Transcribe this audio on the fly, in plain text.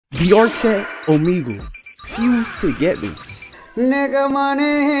VRchat, Omegle, fused together. Nigga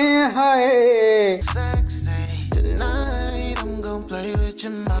money high.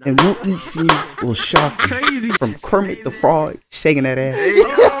 And what we see will shock you. Crazy. From Kermit the Frog shaking that ass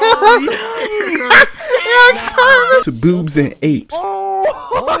to boobs and apes.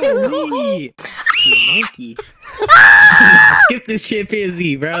 Holy monkey. Skip this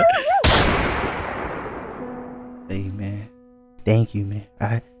chimpanzee, bro. Hey man, thank you man.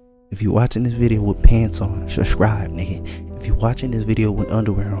 If you watching this video with pants on, subscribe, nigga. If you watching this video with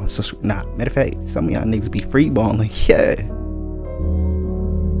underwear on, subscribe. Nah, matter of fact, some of y'all niggas be free balling. Yeah.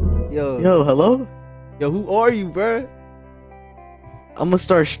 Yo, hello? Yo, who are you, bro? I'm gonna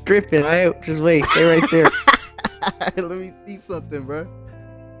start stripping, alright? Just wait, stay right there. Let me see something, bro.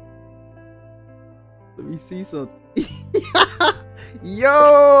 Let me see something.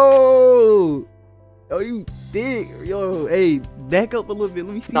 Yo! Yo, you thick. Yo, hey, back up a little bit.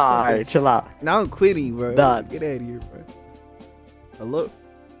 Let me see something. Alright, chill out. Now I'm quitting, bro. Done. Get out of here, bro. Hello?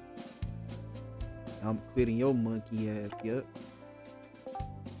 I'm quitting your monkey ass, yup.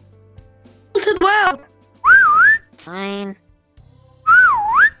 To the world. Fine.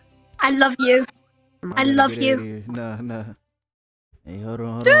 I love you. I love you. Nah. Hey, hold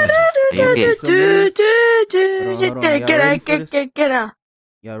on. Get out.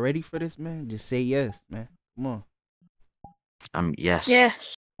 Y'all ready for this, man? Just say yes, man. Come on. Yes.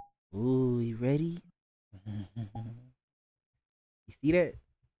 Yes. Ooh, you ready? You see that?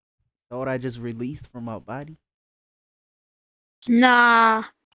 Thought I just released from my body? Nah.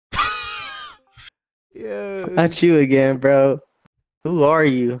 Yeah. Not you again, bro. Who are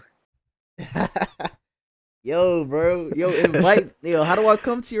you? Yo, bro. Yo, invite. Yo, how do I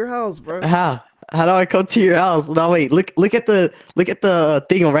come to your house, bro? How? How do I come to your house? No, wait. Look at the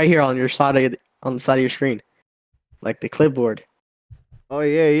thing right here on your side on the side of your screen, like the clipboard. Oh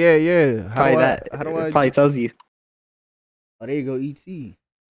yeah. How Probably do that. How do It I? probably tells you. Oh, there you go, ET.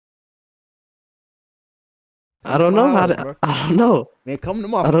 I don't know how to. Bro. I don't know. Man, come to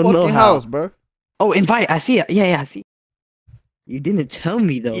my I don't know fucking how. house, bro. Oh, invite. I see it. Yeah, I see. You didn't tell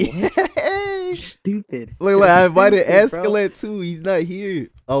me though. What? You're stupid. Look, I invited Stupid, bro. Escalade too. He's not here.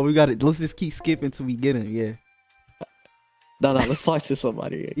 Oh, we got it. Let's just keep skipping until we get him. Yeah. No, let's talk to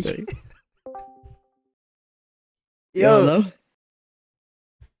somebody. Okay? Yo, hello?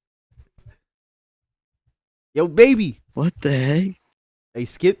 yo, baby. What the heck? Hey,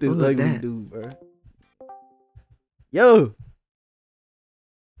 skip this Who was ugly that? dude, bro. Yo.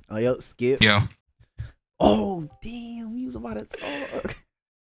 Oh, yo, skip. Yo. Oh, damn. He was about to talk.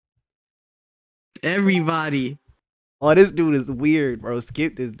 Everybody. Oh, this dude is weird, bro.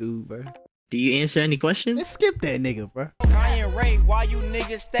 Skip this dude, bro. Do you answer any questions? Let's skip that nigga, bro. Ryan Ray, why you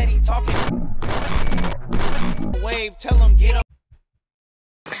niggas steady talking? Wave, tell him get up.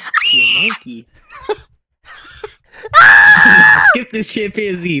 You monkey. Skip this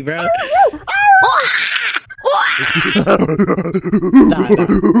chimpanzee, bro. Nah.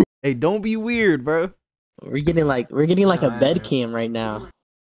 Hey, don't be weird, bro. We're getting like a bed cam right now.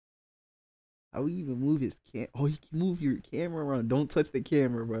 How we even move his cam? Oh, you can move your camera around. Don't touch the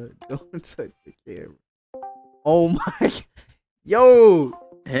camera, bro. Don't touch the camera. Oh my. Yo.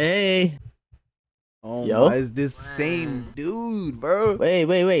 Hey. Oh Yo. my. Is this same dude, bro?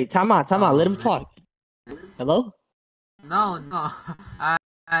 Wait. Time out. Let him talk. Hello? No.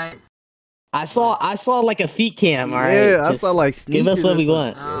 I saw like a feet cam, alright? Yeah, I saw like sneakers. Give us what we or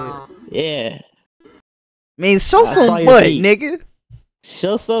want. something. Yeah. Man, show I saw some your butt, feet. nigga.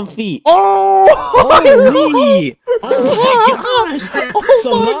 Show some feet. Oh! Holy! Oh my gosh! Oh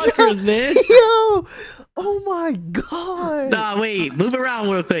Some my knockers, God. man. Yo! Oh my God! Nah, wait. Move around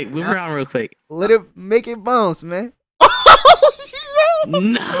real quick. Let it make it bounce, man.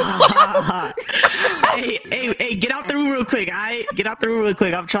 Nah. Hey, get out the room real quick. Get out the room real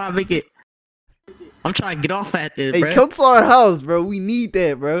quick. I'm trying to make it. I'm trying to get off at this, Hey, bro. come to our house, bro. We need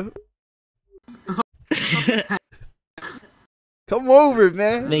that, bro. Come over,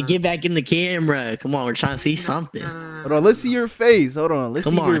 man. Man, get back in the camera. Come on, we're trying to see something. Hold on, let's see your face. Hold on, let's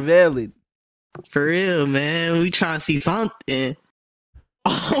Come see on. you're valid. For real, man. We trying to see something.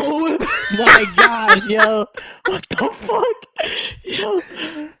 Oh my gosh, yo. What the fuck? Yo.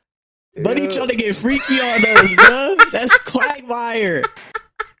 Buddy trying to get freaky on us, bro. That's Quagmire.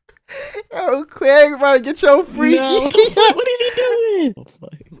 Yo, Quag, bro, get your freaky. No, what is he doing?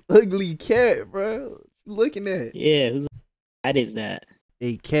 Ugly cat, bro. Looking at. Yeah, that is that.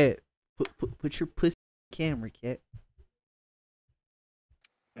 Hey, cat, put your pussy camera, cat.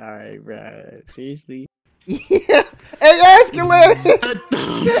 Alright, bro. Seriously? Yeah. Hey, ask him. What the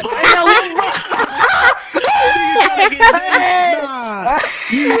fuck? Nah,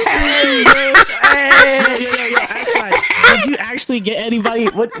 you free, bro. Did you actually get anybody?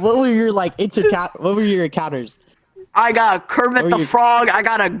 What were your like What were your encounters? I got Kermit the Frog. I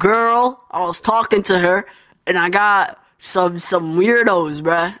got a girl. I was talking to her, and I got some weirdos,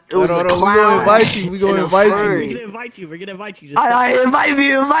 bruh. It was a clown. We gonna invite you. We gonna invite you. We're gonna invite you. We're gonna invite you. I invite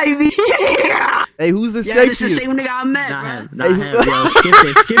me. Hey, who's the Yeah, sexiest? this is the same nigga I met, Not bruh. him. Not him,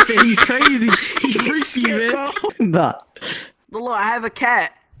 yo. Skip it. He's crazy. He's freaky, man. Nah. But look, I have a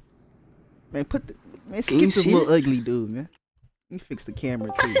cat. Man, you skip this see little it? ugly dude, man. Let me fix the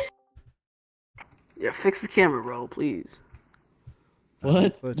camera too. Yeah, fix the camera, bro, please.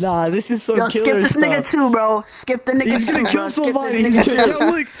 What? Nah, this is so Yo, killer skip this stuff. nigga too, bro. Skip the nigga He's too, gonna bro. kill Skip somebody. this He's nigga gonna, too. yo,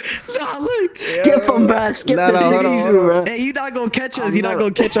 look. Nah, look. Skip him, bro. Skip Nah, this hold nigga on, too, bro. Hey, you not gonna catch us. I'm You're not not-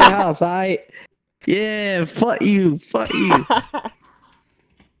 gonna catch our house, alright? Yeah, fuck you. Fuck you.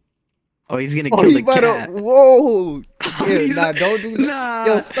 Oh, he's gonna kill the cat. Whoa. Yeah, He's nah, don't do that. Nah.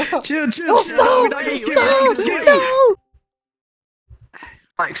 Yo, stop. Chill. Stop. We're not gonna skip. We're not gonna skip.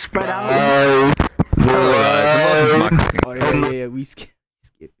 Like, spread out. Oh, yeah, we skipped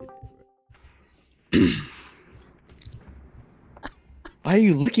it. Why are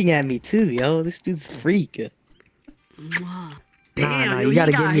you looking at me too, yo? This dude's a freak. Damn, you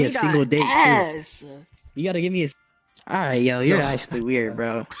gotta give me a single date ass. too. You gotta give me a. Alright, yo, you're actually weird,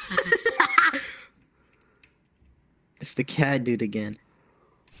 bro. It's the cat dude again.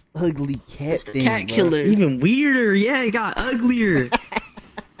 Ugly cat thing, Cat bro. killer. Even weirder, yeah, it got uglier.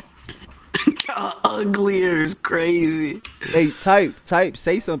 Uglier is crazy. Hey, type,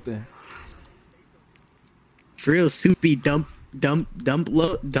 say something. Real soupy dump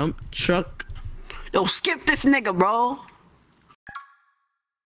truck. Yo, skip this nigga, bro.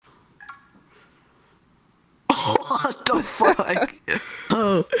 What the fuck?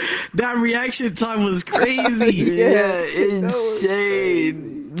 Oh, that reaction time was crazy. Yeah,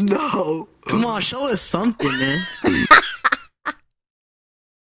 insane. No. Come on, show us something, man.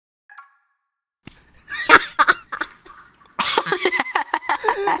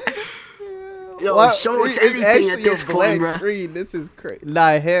 Yo, What? show us It's anything actually at this a point, black bro. screen. This is crazy.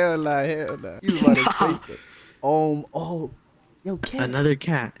 Nah, hell nah. You about to say something. Oh, yo, cat. Another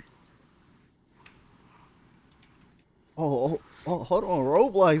cat. Oh, hold on,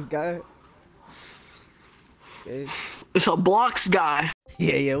 Roblox guy. Okay. It's a blocks guy.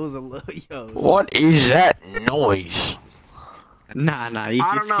 Yeah, it was a little, yo. What is that noise? Nah, you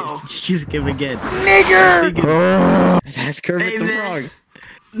I can don't know. skip again. Nigger! That's Kermit Hey, the man. Frog.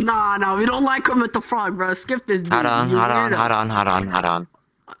 Nah, we don't like Kermit the Frog, bro. Skip this dude. Hold on. You weirdo.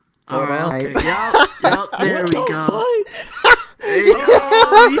 Alright. Okay. Yup, there we go. There you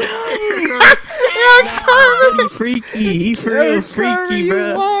go. He freaky. He for real freaky, bro.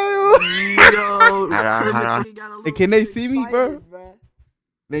 Yo, Hold on. Hey, can they see me, bro?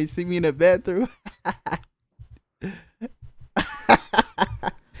 They see me in the bathroom.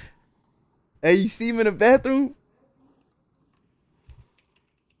 Hey, you see him in the bathroom?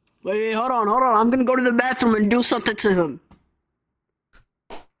 Wait, hold on. I'm gonna go to the bathroom and do something to him.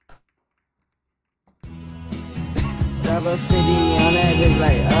 Double city on that bitch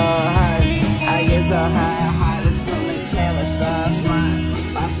like, hi.